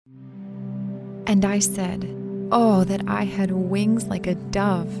And I said, "Oh, that I had wings like a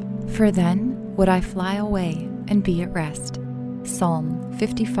dove, for then would I fly away and be at rest." Psalm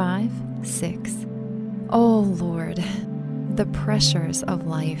 55:6. Oh Lord, the pressures of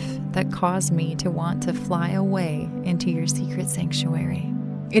life that cause me to want to fly away into your secret sanctuary.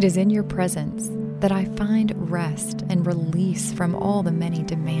 It is in your presence that I find rest and release from all the many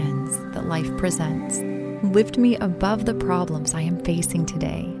demands that life presents. Lift me above the problems I am facing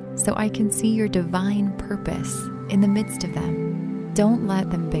today so I can see your divine purpose in the midst of them. Don't let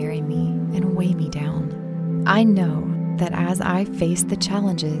them bury me and weigh me down. I know that as I face the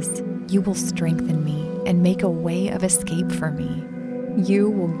challenges, you will strengthen me and make a way of escape for me. You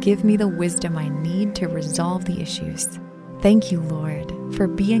will give me the wisdom I need to resolve the issues. Thank you, Lord, for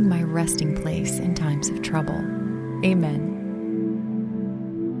being my resting place in times of trouble. Amen.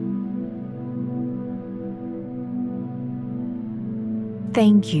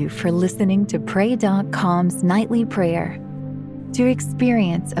 Thank you for listening to Pray.com's Nightly Prayer. To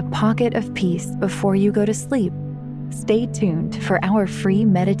experience a pocket of peace before you go to sleep, stay tuned for our free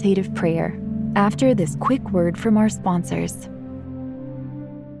meditative prayer after this quick word from our sponsors.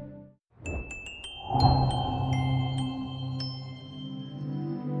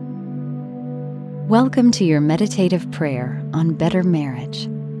 Welcome to your meditative prayer on better marriage.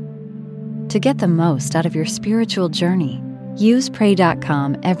 To get the most out of your spiritual journey, use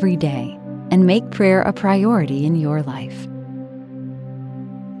Pray.com every day and make prayer a priority in your life.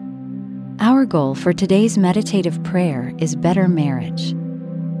 Our goal for today's meditative prayer is better marriage.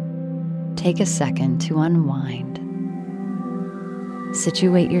 Take a second to unwind.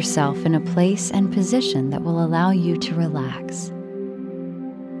 Situate yourself in a place and position that will allow you to relax.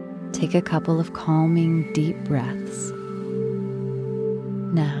 Take a couple of calming, deep breaths.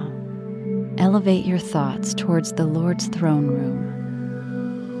 Now, elevate your thoughts towards the Lord's throne room.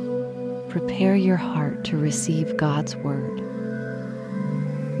 Prepare your heart to receive God's word.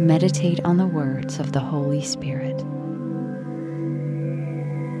 Meditate on the words of the Holy Spirit.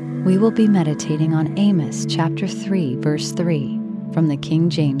 We will be meditating on Amos chapter 3, verse 3 from the King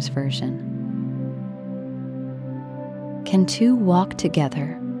James Version. Can two walk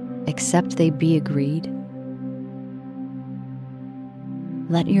together except they be agreed?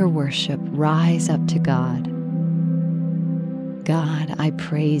 Let your worship rise up to God. God, I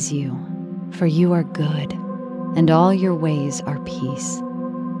praise you, for you are good, and all your ways are peace.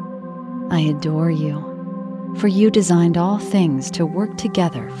 I adore you, for you designed all things to work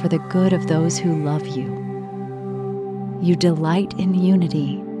together for the good of those who love you. You delight in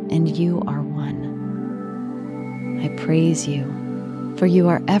unity, and you are one. I praise you, for you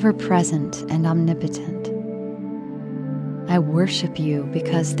are ever present and omnipotent. I worship you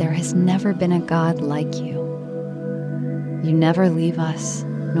because there has never been a God like you. You never leave us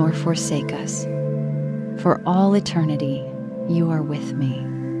nor forsake us. For all eternity, you are with me.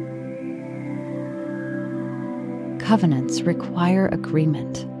 Covenants require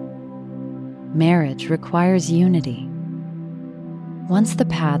agreement. Marriage requires unity. Once the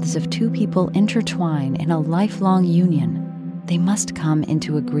paths of two people intertwine in a lifelong union, they must come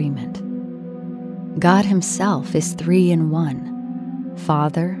into agreement. God Himself is three in one: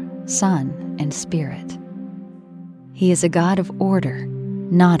 Father, Son, and Spirit. He is a God of order,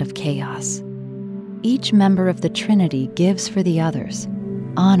 not of chaos. Each member of the Trinity gives for the others,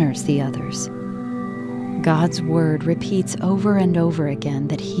 honors the others. God's word repeats over and over again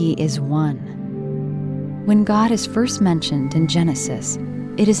that He is one. When God is first mentioned in Genesis,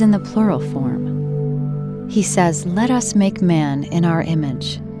 it is in the plural form. He says, "Let us make man in our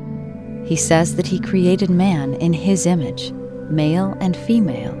image." He says that He created man in His image, male and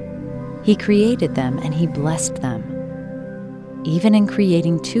female. He created them and He blessed them. Even in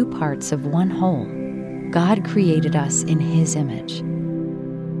creating two parts of one whole, God created us in His image.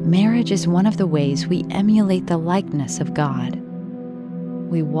 Marriage is one of the ways we emulate the likeness of God.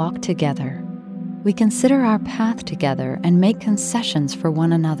 We walk together. We consider our path together and make concessions for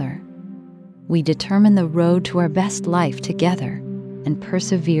one another. We determine the road to our best life together and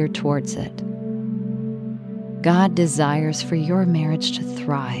persevere towards it. God desires for your marriage to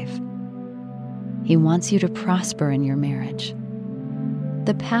thrive. He wants you to prosper in your marriage.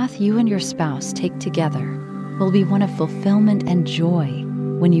 The path you and your spouse take together will be one of fulfillment and joy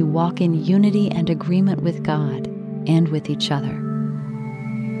when you walk in unity and agreement with God and with each other.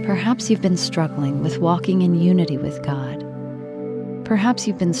 Perhaps you've been struggling with walking in unity with God. Perhaps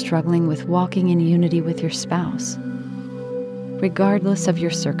you've been struggling with walking in unity with your spouse. Regardless of your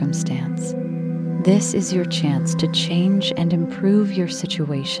circumstance, this is your chance to change and improve your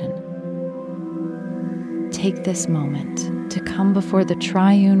situation. Take this moment to come before the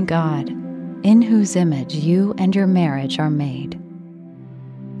triune God in whose image you and your marriage are made.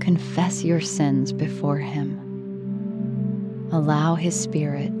 Confess your sins before Him. Allow His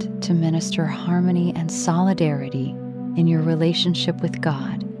Spirit to minister harmony and solidarity in your relationship with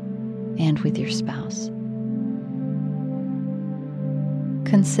God and with your spouse.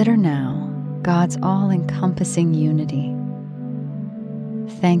 Consider now God's all-encompassing unity.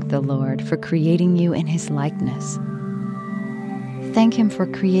 Thank the Lord for creating you in His likeness. Thank Him for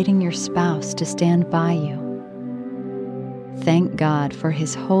creating your spouse to stand by you. Thank God for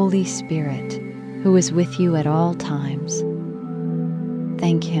His Holy Spirit, who is with you at all times.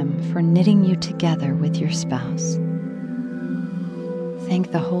 Thank Him for knitting you together with your spouse.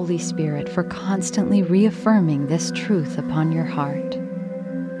 Thank the Holy Spirit for constantly reaffirming this truth upon your heart.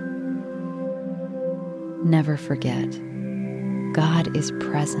 Never forget, God is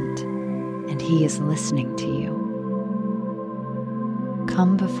present and He is listening to you.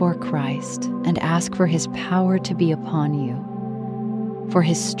 Come before Christ and ask for His power to be upon you, for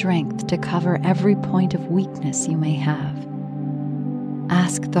His strength to cover every point of weakness you may have.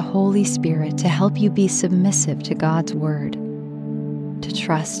 Ask the Holy Spirit to help you be submissive to God's word, to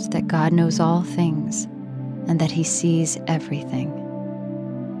trust that God knows all things and that He sees everything.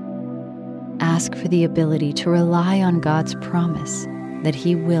 Ask for the ability to rely on God's promise that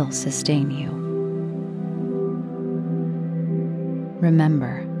He will sustain you.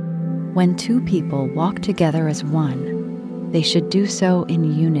 Remember, when two people walk together as one, they should do so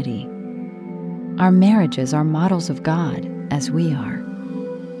in unity. Our marriages are models of God, as we are.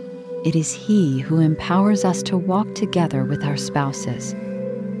 It is He who empowers us to walk together with our spouses.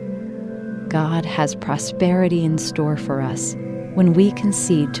 God has prosperity in store for us when we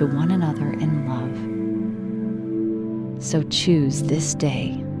concede to one another in love. So choose this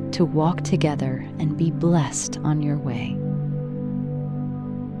day to walk together and be blessed on your way.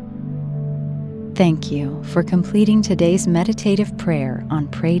 Thank you for completing today's meditative prayer on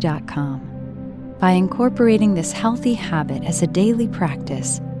Pray.com. By incorporating this healthy habit as a daily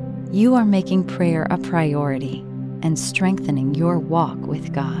practice, you are making prayer a priority and strengthening your walk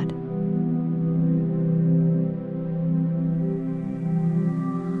with God.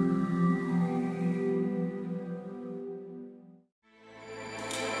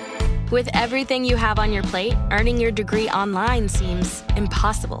 With everything you have on your plate, earning your degree online seems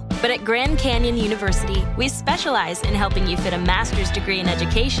impossible. But at Grand Canyon University, we specialize in helping you fit a master's degree in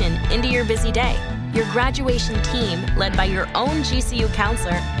education into your busy day. Your graduation team, led by your own GCU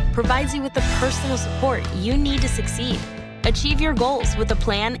counselor, provides you with the personal support you need to succeed. Achieve your goals with a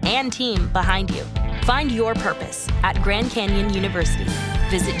plan and team behind you. Find your purpose at Grand Canyon University.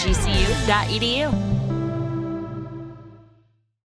 Visit gcu.edu.